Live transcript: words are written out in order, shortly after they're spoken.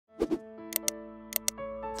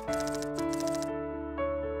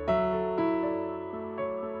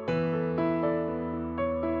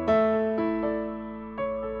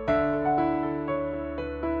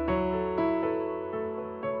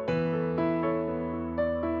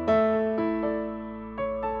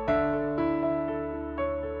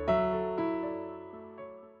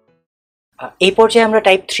এই পর্যায়ে আমরা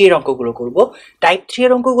টাইপ 3 এর অঙ্কগুলো করব। টাইপ 3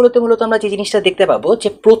 এর অঙ্কগুলোতে মূলত আমরা যে জিনিসটা দেখতে পাবো যে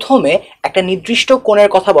প্রথমে একটা নির্দিষ্ট কোণের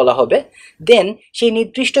কথা বলা হবে, দেন সেই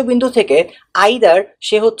নির্দিষ্ট বিন্দু থেকে আইদার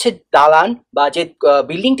সে হচ্ছে দালান বা যে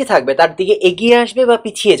বিল্ডিংটি থাকবে তার দিকে এগিয়ে আসবে বা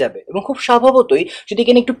পিছিয়ে যাবে, এবং খুব স্বভাবতই যদি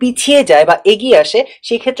কিনা একটু পিছিয়ে যায় বা এগিয়ে আসে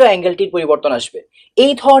সেই ক্ষেত্রে অ্যাঙ্গেলটির পরিবর্তন আসবে।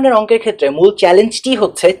 এই ধরনের অঙ্কের ক্ষেত্রে মূল চ্যালেঞ্জটি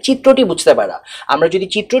হচ্ছে চিত্রটি বুঝতে পারা। আমরা যদি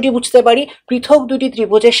চিত্রটি বুঝতে পারি, পৃথক দুটি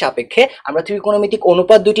ত্রিভুজের সাপেক্ষে আমরা ত্রিকোণমিতিক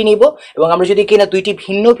অনুপাত দুটি নিব, এবং আমরা যদি কিনা দুইটি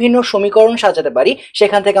ভিন্ন ভিন্ন সমীকরণ সাজাতে পারি,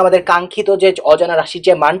 সেখান থেকে আমাদের কাঙ্ক্ষিত যে অজানা রাশির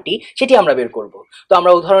যে মানটি সেটি আমরা বের করব। তো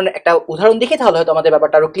আমরা একটা উদাহরণ দেখি, তাহলে হয়তো আমাদের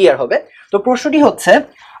ব্যাপারটা আরো ক্লিয়ার হবে। তো প্রশ্নটি হচ্ছে,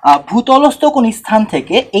 ভূতলস্থ কোন স্থান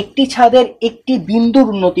থেকে একটি ছাদের একটি বিন্দুর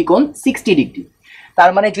উন্নতি কোণ 60 ডিগ্রি।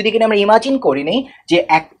 তার মানে যদি কিনা আমরা ইমাজিন করি নেই যে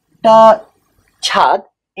একটা ছাদ,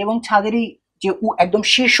 এবং ছাদেরই যে একদম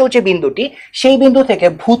শীর্ষ যে বিন্দুটি, সেই বিন্দু থেকে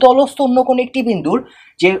ভূতলস্থ অন্য কোন একটি বিন্দুর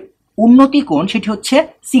যে উন্নতি কোণ সেটি হচ্ছে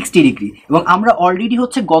 60 ডিগ্রি। এবং আমরা অলরেডি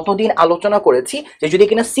হচ্ছে গতদিন আলোচনা করেছি যে যদি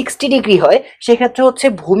কিনা 60 ডিগ্রি হয় সেক্ষেত্রে হচ্ছে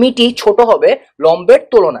ভূমিটি ছোট হবে লম্বের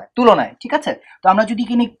তুলনায়। ঠিক আছে, তো আমরা যদি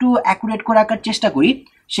কিনা একটু অ্যাকুরেট করে আঁকার চেষ্টা করি,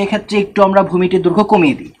 সেক্ষেত্রে একটু আমরা ভূমিটির দৈর্ঘ্য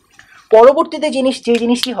কমিয়ে দিই। পরবর্তীতে যে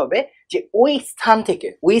জিনিসটি হবে যে ওই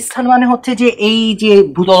স্থান মানে হচ্ছে যে এই যে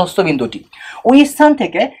ভূতলস্থ বিন্দুটি, ওই স্থান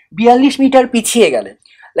থেকে 42 মিটার পিছিয়ে গেলে,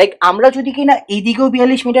 লাইক আমরা যদি কিনা এইদিকেও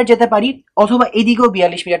 42 মিটার যেতে পারি অথবা এইদিকেও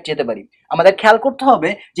 42 মিটার যেতে পারি, আমাদের খেয়াল করতে হবে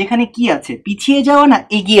যেখানে কি আছে, পিছিয়ে যাওয়া না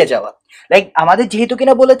এগিয়ে যাওয়া। লাইক আমাদের যেহেতু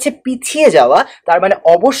কিনা বলেছে পিছিয়ে যাওয়া, তার মানে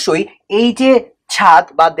অবশ্যই এই যে ছাদ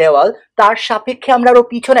বা দেওয়াল তার সাপেক্ষে আমরা আরো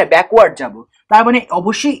পিছনে ব্যাকওয়ার্ড যাব। তার মানে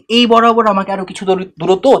অবশ্যই এই বরাবর আমাকে আরো কিছু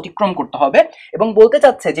দূরত্ব অতিক্রম করতে হবে, এবং বলতে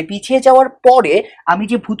চাচ্ছে যে পিছিয়ে যাওয়ার পরে আমি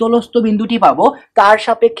যে ভূতলস্থ বিন্দুটি পাবো তার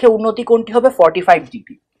সাপেক্ষে উন্নতি কোণটি হবে 45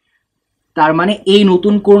 ডিগ্রি। তার মানে এই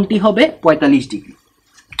নতুন কোণটি হবে 45 ডিগ্রি।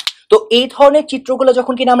 তো এই ধরনের চিত্রগুলো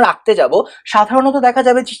যখন কিনা আমরা আঁকতে যাব, সাধারণত দেখা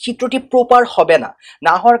যাবে যে চিত্রটি প্রপার হবে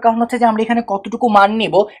না হওয়ার কারণ হচ্ছে যে আমরা এখানে কতটুকু মান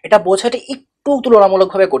নিব এটা বোঝাটা একটু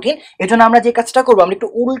তুলনামূলকভাবে কঠিন। এজন্য আমরা যে কাজটা করবো, আমরা একটু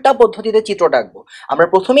উল্টা পদ্ধতিতে চিত্রটা আঁকবো। আমরা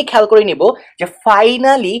প্রথমেই খেয়াল করে নিব যে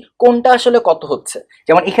ফাইনালি কোণটা আসলে কত হচ্ছে।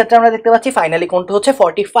 যেমন এক্ষেত্রে আমরা দেখতে পাচ্ছি ফাইনালি কোণটা হচ্ছে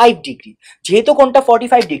 45 ডিগ্রি। যেহেতু কোণটা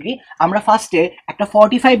 45 ডিগ্রি, আমরা ফার্স্টে একটা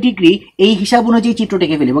 45 ডিগ্রি এই হিসাব অনুযায়ী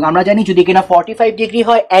চিত্রটিকে ফেলি, এবং আমরা জানি যদি কিনা 45 ডিগ্রি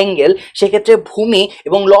হয় অ্যাঙ্গেল, সেক্ষেত্রে ভূমি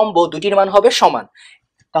এবং লম্ব দুটির মান হবে সমান।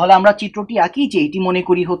 তাহলে আমরা চিত্রটি আঁকি যে এটি মনে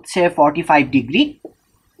করি হচ্ছে 45 ডিগ্রি,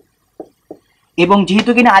 এবং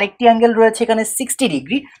যেহেতু কিনা আরেকটি অ্যাঙ্গেল রয়েছে এখানে 60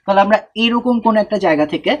 ডিগ্রি, তাহলে আমরা এরকম কোন একটা জায়গা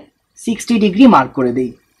থেকে 60 ডিগ্রি মার্ক করে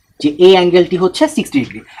দেই যে এই অ্যাঙ্গেলটি হচ্ছে 60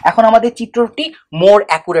 ডিগ্রি। এখন আমাদের চিত্রটি মোর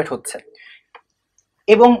অ্যাকুরেট হচ্ছে,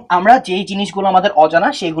 এবং আমরা যেই জিনিসগুলো আমাদের অজানা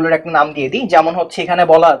সেইগুলোর একটা নাম দিয়ে দিই। যেমন হচ্ছে এখানে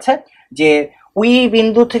বলা আছে যে ওই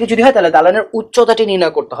বিন্দু থেকে যদি হয় তাহলে দালানের উচ্চতাটি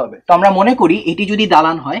নির্ণয় করতে হবে। তো আমরা মনে করি এটি যদি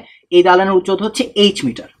দালান হয়, এই দালানের উচ্চতা হচ্ছে h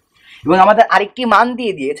মিটার, এবং আমাদের আরেকটি মান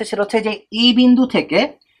দিয়ে দিয়েছে, সেটা হচ্ছে যে এই বিন্দু থেকে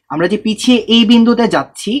আমরা যে পিছিয়ে এই বিন্দুতে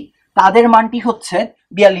যাচ্ছি তাদের মানটি হচ্ছে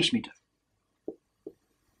 42 মিটার।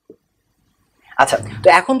 আচ্ছা, তো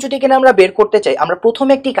এখন যদি কিনা আমরা বের করতে চাই, আমরা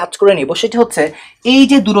প্রথমে একটি কাজ করে নিব, সেটা হচ্ছে এই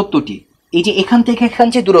যে দূরত্বটি, এই যে এখান থেকে এখান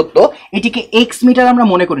যে দূরত্ব, এটিকে x মিটার আমরা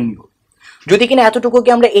মনে করে নিব। যদি কিনা এতটুকুকে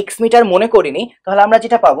আমরা x মিটার মনে করিনি, তাহলে আমরা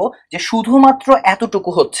যেটা পাবো যে শুধুমাত্র এতটুকু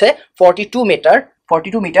হচ্ছে 42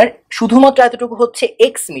 মিটার, শুধুমাত্র এতটুকু হচ্ছে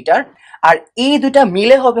x মিটার, আর এই দুটা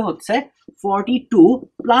মিলে হবে হচ্ছে 42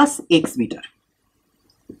 প্লাস x মিটার।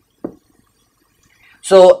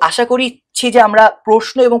 সো আশা করছি যে আমরা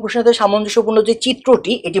প্রশ্ন এবং প্রশ্নের সাথে সামঞ্জস্যপূর্ণ যে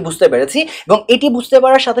চিত্রটি এটি বুঝতে পেরেছি, এবং এটি বুঝতে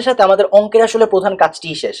পারার সাথে সাথে আমাদের অঙ্কের আসলে প্রধান কাজটি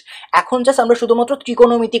শেষ। এখন জাস্ট আমরা শুধুমাত্র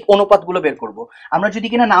ত্রিকোণমিতিক অনুপাতগুলো বের করব। আমরা যদি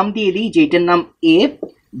কিনা নাম দিয়ে দিই যে এটার নাম এ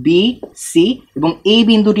বি সি, এবং এই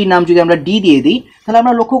বিন্দুটির নাম যদি আমরা ডি দিয়ে দিই, তাহলে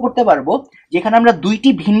আমরা লক্ষ্য করতে পারবো যেখানে আমরা দুইটি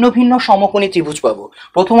ভিন্ন ভিন্ন সমকোণী ত্রিভুজ পাবো।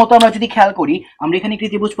 প্রথমত আমরা যদি খেয়াল করি, আমরা এখানে একটি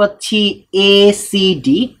ত্রিভুজ পাচ্ছি এ সি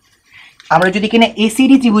ডি। আমরা যদি কিনা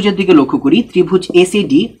এসিডি ত্রিভুজের দিকে লক্ষ্য করি, ত্রিভুজ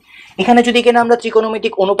এসিডি, এখানে যদি কিনা আমরা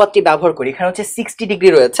ত্রিকোণমিতিক অনুপাতটি ব্যবহার করি, এখানে হচ্ছে 60 ডিগ্রি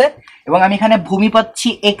রয়েছে, এবং আমি এখানে ভূমি পাচ্ছি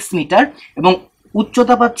x মিটার এবং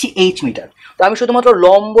উচ্চতা পাচ্ছি h মিটার। তো আমি শুধুমাত্র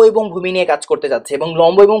লম্ব এবং ভূমি নিয়ে কাজ করতে যাচ্ছি, এবং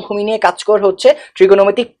লম্ব এবং ভূমি নিয়ে কাজ করা হচ্ছে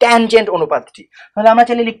ত্রিকোণমিতিক ট্যানজেন্ট অনুপাতটি। তাহলে আমরা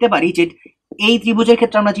চাইলে লিখতে পারি যে এই ত্রিভুজের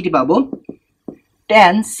ক্ষেত্রে আমরা যেটি পাবো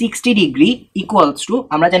tan 60 ডিগ্রি ইকুয়ালস টু,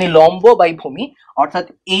 আমরা জানি লম্ব বাই ভূমি অর্থাৎ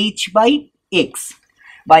h বাই x,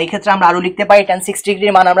 বা এই ক্ষেত্রে আমরা আরো লিখতে পারি tan 60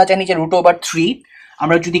 ডিগ্রির মান আমরা জানি যে √3।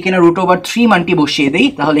 আমরা যদি কিনা √3 মানটি বসিয়ে দেই,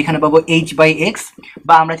 তাহলে এখানে পাবো h বাই x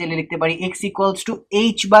বা আমরা চাইলে লিখতে পারি x ইকুয়ালস টু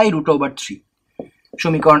h/√/3।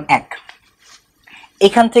 সমীকরণ 1।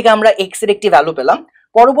 এখান থেকে আমরা x এর একটি ভ্যালু পেলাম।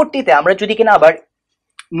 পরবর্তীতে আমরা যদি কিনা আবার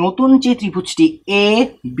নতুন যে ত্রিভুজটি এ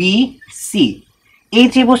বি সি, এই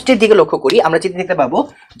ত্রিভুজটির দিকে লক্ষ্য করি, আমরা যেটি দেখতে পাবো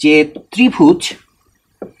যে ত্রিভুজ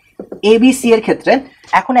এবিসি এর ক্ষেত্রে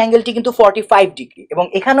এখন অ্যাঙ্গেলটি কিন্তু 45 ডিগ্রি, এবং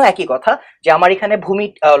এখানেও একই কথা যে আমার এখানে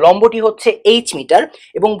লম্বটি হচ্ছে h মিটার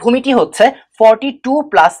এবং ভূমিটি হচ্ছে 42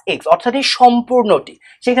 প্লাস এক্স, অর্থাৎ এই সম্পূর্ণটি।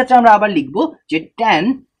 সেক্ষেত্রে আমরা আবার লিখব যে tan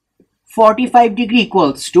 45 degree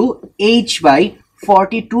equals to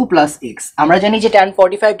h/42 plus x. আমরা জানি যে tan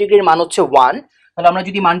 45 ডিগ্রির মান হচ্ছে 1, তাহলে আমরা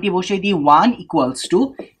যদি মানটি বসিয়ে দিই 1 equals to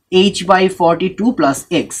h/42 plus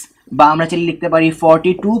x, বা আমরা চাইলে লিখতে পারি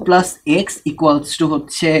 42 প্লাস এক্স ইকুয়ালস টু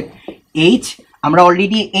হচ্ছে h। আমরা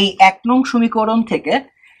অলরেডি এই 1 নং সমীকরণ থেকে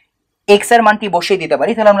x এর মানটি বসিয়ে দিতে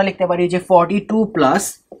পারি, তাহলে আমরা লিখতে পারি যে 42 plus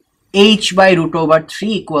h/√/3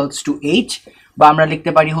 equals to h, বা আমরা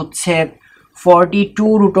লিখতে পারি হচ্ছে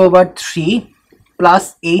 42√/3 plus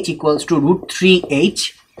h equals to √3h,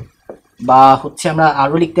 বা হচ্ছে আমরা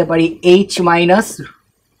আরো লিখতে পারি h minus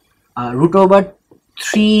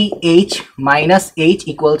 √3h minus h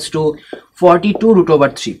equals to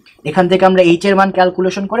 42√/3। এখান থেকে আমরা h এর মান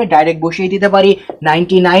ক্যালকুলেশন করে ডাইরেক্ট বসিয়ে দিতে পারি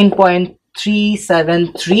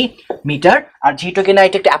 99.373 মিটার। আর যেহেতু কিনা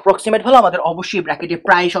এটা একটা অ্যাপ্রক্সিমেট হলো, আমাদের অবশ্যই ব্র্যাকেটে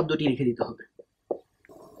প্রায় শব্দটি লিখে দিতে হবে।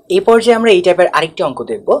 এই পর্যায়ে আমরা এই টাইপের আরেকটি অঙ্ক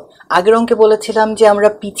দেখব। আগের অঙ্কে বলেছিলাম যে আমরা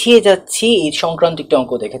পিছিয়ে যাচ্ছি, এই সংক্রান্ত একটি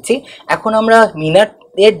অঙ্ক দেখেছি। এখন আমরা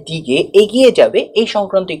মিনারের দিকে এগিয়ে যাবে এই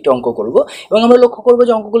সংক্রান্ত একটি অঙ্ক করব, এবং আমরা লক্ষ্য করবো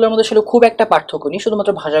যে অঙ্কগুলোর মধ্যে আসলে খুব একটা পার্থক্য নেই,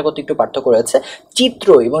 শুধুমাত্র ভাষাগত একটু পার্থক্য রয়েছে। চিত্র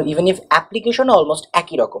এবং ইভেন ইফ অ্যাপ্লিকেশন অলমোস্ট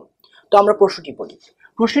একই রকম। তো আমরা প্রশ্নটি পড়ি।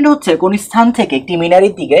 প্রশ্নটি হচ্ছে, কোন স্থান থেকে একটি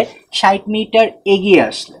মিনারের দিকে 60 মিটার এগিয়ে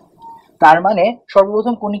আসলে, তার মানে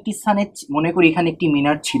সর্বপ্রথম কোন একটি স্থানে, মনে করি এখানে একটি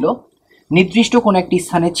মিনার ছিল, নির্দিষ্ট কোন একটি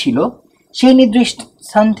স্থানে ছিল, সেই নির্দিষ্ট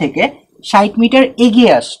স্থান থেকে 60 মিটার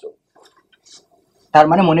এগিয়ে আসলো, তার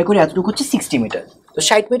মানে মনে করি এতটুকু হচ্ছে 60 মিটার। তো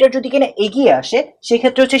 60 মিটার যদি কিনা এগিয়ে আসে,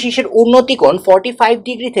 সেক্ষেত্রে হচ্ছে শীর্ষের উন্নতি কোণ 45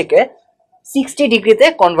 ডিগ্রি থেকে 60 ডিগ্রিতে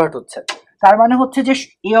কনভার্ট হচ্ছে। তার মানে হচ্ছে যে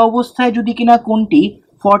এই অবস্থায় যদি কিনা কোণটি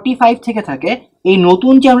 45 থেকে থাকে, এই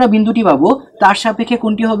নতুন যে আমরা বিন্দুটি পাবো তার সাপেক্ষে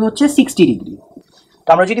কোণটি হবে হচ্ছে 60 ডিগ্রি। তো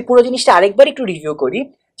আমরা যদি পুরো জিনিসটা আরেকবার একটু রিভিউ করি,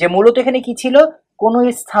 যে মূলত এখানে কি ছিল, কোন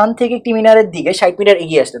স্থান থেকে একটি মিনারের দিকে 60 মিটার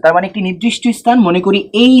এগিয়ে আসতে, তার মানে একটি নির্দিষ্ট স্থান, মনে করি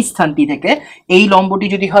এই স্থানটি থেকে এই লম্বটি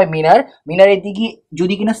যদি হয় মিনারের দিকে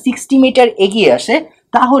যদি কিনা 60 মিটার এগিয়ে আসে,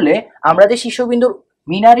 তাহলে আমরা যে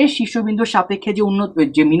মিনারের শীর্ষবিন্দুর সাপেক্ষে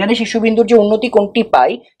যে মিনারের শীর্ষবিন্দুর যে উন্নতি কোণটি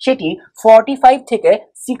পাই, সেটি 45 থেকে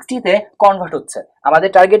 60তে কনভার্ট হচ্ছে। আমাদের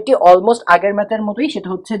টার্গেটটি অলমোস্ট আগের ম্যাথের মতোই, সেটা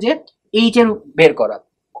হচ্ছে যে এইচ এর বের করা,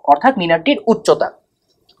 অর্থাৎ মিনারটির উচ্চতা।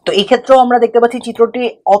 তো এই ক্ষেত্রেও আমরা দেখতে পাচ্ছি চিত্রটি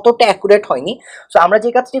অতটা অ্যাকুরেট হয়নি। সো আমরা যে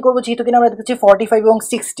কাজটি করবো, যেহেতু কিনা আমরা দেখছি 45 এবং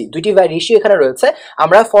 60 দুইটি রেশিও এখানে রয়েছে,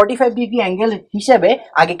 আমরা 45 ডিগ্রি অ্যাঙ্গেল হিসেবে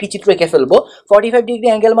আগে একটি চিত্র এঁকে ফেলবো। 45 ডিগ্রি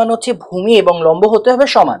অ্যাঙ্গেল মানে হচ্ছে ভূমি এবং লম্ব হতে হবে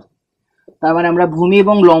সমান। তার মানে আমরা ভূমি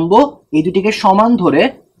এবং লম্ব এই দুটিকে সমান ধরে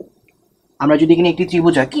আমরা যদি কিনা একটি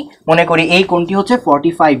ত্রিভুজ আঁকি, মনে করি এই কোণটি হচ্ছে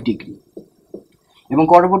 45 ডিগ্রি, এবং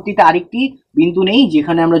পরবর্তীতে আরেকটি বিন্দু নেই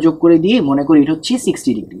যেখানে আমরা যোগ করে দিয়ে মনে করি এটা হচ্ছে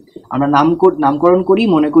 60 ডিগ্রি। আমরা নামকরণ করি,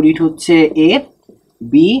 মনে করি এটা হচ্ছে এ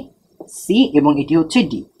বি সি এবং এটি হচ্ছে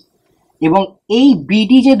ডি, এবং এই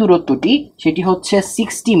বিডি যে দূরত্বটি সেটি হচ্ছে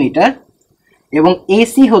 60 মিটার, এবং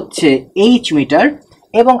এসি হচ্ছে এইচ মিটার,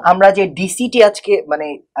 এবং আমরা যে ডিসিটি আজকে মানে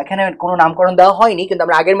এখানে কোনো নামকরণ দেওয়া হয়নি, কিন্তু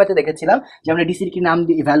আমরা আগের ম্যাথে দেখেছিলাম যে আমরা ডিসির কি নাম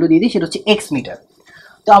ভ্যালু দিয়ে দিই, সেটা হচ্ছে এক্স মিটার।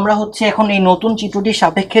 তো আমরা হচ্ছে এখন এই নতুন চিত্রটির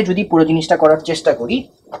সাপেক্ষে যদি পুরো জিনিসটা করার চেষ্টা করি,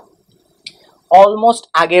 অলমোস্ট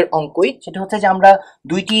আগের অঙ্কই, সেটা হচ্ছে যে আমরা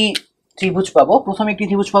দুইটি ত্রিভুজ পাবো। প্রথমে একটি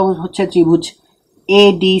ত্রিভুজ পাবো হচ্ছে ত্রিভুজ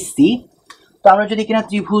এডিসি। তো আমরা যদি কিনা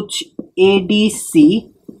ত্রিভুজ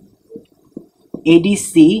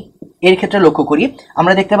এডিসি এর ক্ষেত্রে লক্ষ্য করি,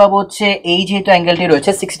 আমরা দেখতে পাবো হচ্ছে এই যেহেতু অ্যাঙ্গেলটি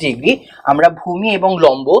রয়েছে 60 ডিগ্রি, আমরা ভূমি এবং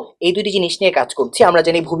লম্ব এই দুটি জিনিস নিয়ে কাজ করছি। আমরা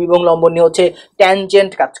জানি ভূমি এবং লম্ব নিয়ে হচ্ছে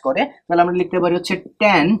ট্যানজেন্ট কাজ করে, তাহলে আমরা লিখতে পারি হচ্ছে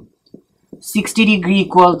tan 60 degree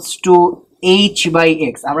equals to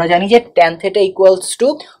h/x। আমরা জানি যে tan থিটা ইকুয়ালস টু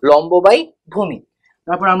লম্ব বাই ভূমি।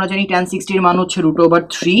 তারপর আমরা জানি tan 60 এর মান হচ্ছে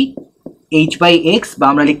 √3 h/x, বা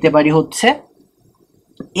আমরা লিখতে পারি হচ্ছে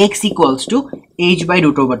x ইকুয়ালস টু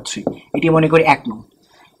h/√3। এটি মনে করি 1 নং।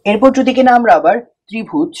 এরপর যদি কিনা আমরা আবার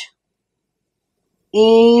ত্রিভুজ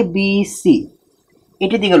ABC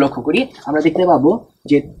এটির দিকে লক্ষ্য করি, আমরা দেখতে পাবো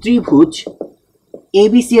যে ত্রিভুজ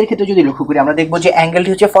ABC এর ক্ষেত্রে যদি লক্ষ্য করি, আমরা দেখবো যে অ্যাঙ্গেলটি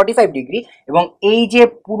হচ্ছে 45 ডিগ্রি, এবং এই যে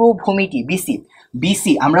পুরো ভূমিটি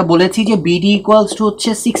বিসি আমরা বলেছি যে বিডি ইকুয়ালস টু হচ্ছে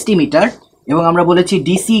 60 মিটার, এবং আমরা বলেছি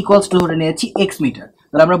ডিসি ইকুয়ালস টু ধরে নিয়েছি এক্স মিটার।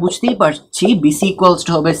 তাহলে আমরা বুঝতেই পারছি বিসি ইকুয়ালস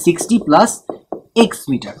টু হবে 60 প্লাস এক্স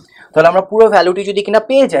মিটার। তাহলে আমরা পুরো ভ্যালুটি যদি কিনা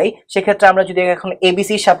পেয়ে যাই, সেক্ষেত্রে আমরা যদি এখন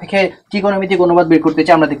এবিসির সাপেক্ষে ত্রিকোণমিতিক অনুপাত বের করতে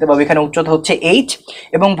চাই, আমরা দেখতে পাবো এখানে উচ্চতা হচ্ছে h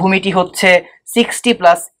এবং ভূমিটি হচ্ছে 60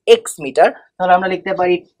 প্লাস এক্স মিটার। তাহলে আমরা লিখতে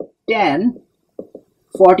পারি tan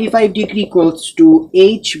 45 degree equals to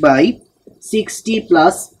h by 60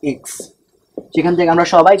 plus x. সেখান থেকে আমরা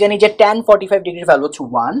সবাই জানি যে tan 45 ডিগ্রির ভ্যালু হচ্ছে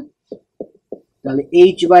 1, তাহলে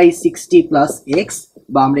h বাই 60 প্লাস এক্স,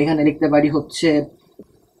 বা আমরা এখানে লিখতে পারি হচ্ছে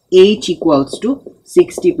h equals to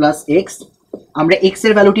 60 plus x. আমরা x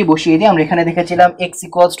এর ভ্যালুটি বসিয়ে দিই, আমরা এখানে দেখেছিলাম x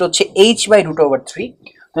ইকুয়ালস টু হচ্ছে h বাই রুট ওভার 3,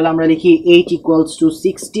 তাহলে আমরা লিখি h equals to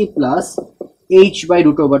 60 plus h by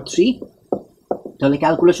root over 3, তাহলে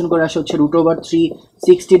ক্যালকুলেশন করে আসে হচ্ছে root over 3,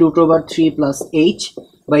 60 root over 3 plus h,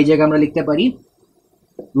 বা এই জায়গায় আমরা লিখতে পারি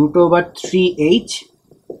রুট ওভার 3h,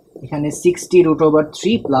 এখানে 60 রুট ওভার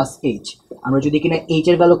 3 প্লাস h। আমরা যদি কিনা h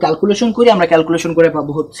এর ভ্যালু ক্যালকুলেশন করি, আমরা ক্যালকুলেশন করে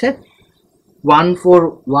পাবো হচ্ছে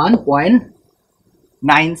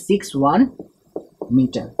 141.961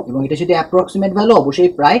 মিটার, এবং এটা যদি অ্যাপ্রক্সিমেট ভ্যালু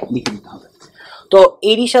অবশ্যই প্রায় লিখে দিতে হবে। তো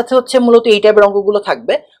এরই সাথে হচ্ছে মূলত এই টাইপের অঙ্কগুলো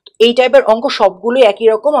থাকবে। এই টাইপের অঙ্ক সবগুলোই একই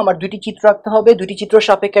রকম। আমার দুটি চিত্র আঁকতে হবে, দুটি চিত্র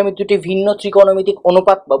সাপেক্ষে আমি দুটি ভিন্ন ত্রিকোণমিতিক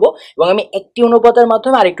অনুপাত পাবো, এবং আমি একটি অনুপাতের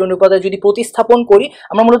মাধ্যমে আরেকটি অনুপাতের যদি প্রতিস্থাপন করি,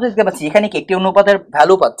 আমরা মূলত দেখতে পাচ্ছি এখানে কি একটি অনুপাতের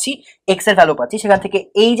ভ্যালু পাচ্ছি, এক্স এর ভ্যালু পাচ্ছি, সেখান থেকে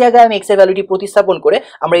এই জায়গায় আমি এক্স এর ভ্যালুটি প্রতিস্থাপন করে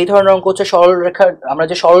আমরা এই ধরনের অঙ্ক হচ্ছে সরল রেখার, আমরা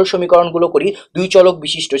যে সরল সমীকরণগুলো করি দুই চলক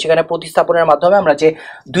বিশিষ্ট, সেখানে প্রতিস্থাপনের মাধ্যমে আমরা যে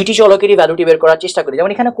দুইটি চলকেরই ভ্যালুটি বের করার চেষ্টা করি।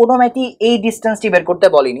 যেমন এখানে কোনো ম্যাথই এই ডিস্টেন্সটি বের করতে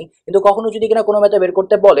বলেনি, কিন্তু কখনো যদি কিনা কোনো ম্যাথে বের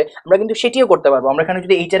করতে বলে আমরা কিন্তু সেটিও করতে পারবো। আমরা এখানে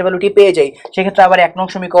যদি এইচ এর ভ্যালুটি পেয়ে যাই, সেক্ষেত্রে আবার 1 নং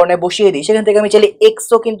সমীকরণে বসিয়ে দিই, সেখান থেকে আমি চাইলে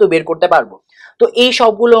এক্সও কিন্তু বের করতে পারবো। তো এই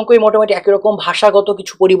সবগুলো অঙ্কই মোটামুটি একই রকম, ভাষাগত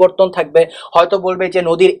কিছু পরিবর্তন থাকবে। হয়তো বলবে যে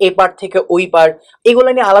নদীর এ পার থেকে ওই পার, এগুলো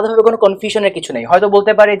নিয়ে আলাদাভাবে কোনো কনফিউশনের কিছু নেই। হয়তো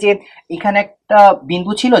বলতে পারে যে এখানে একটা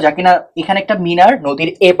বিন্দু ছিল যা কিনা এখানে একটা মিনার নদীর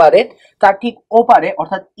এ পারে, তার ঠিক ও পারে,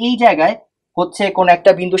 অর্থাৎ এই জায়গায় হচ্ছে কোন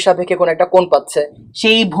একটা বিন্দু সাপেক্ষে কোন একটা কোণ পাচ্ছে,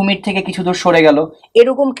 সেই ভূমির থেকে কিছু দূর সরে গেল।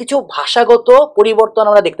 এরকম কিছু ভাষাগত পরিবর্তন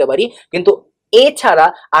আমরা দেখতে পারি, কিন্তু এছাড়া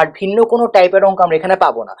আর ভিন্ন কোনো টাইপের অঙ্ক আমরা এখানে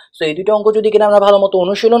পাবো না। তো এই দুটো অঙ্ক যদি কিনা আমরা ভালো মতো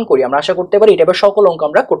অনুশীলন করি, আমরা আশা করতে পারি এটা সকল অঙ্ক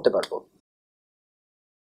আমরা করতে পারবো।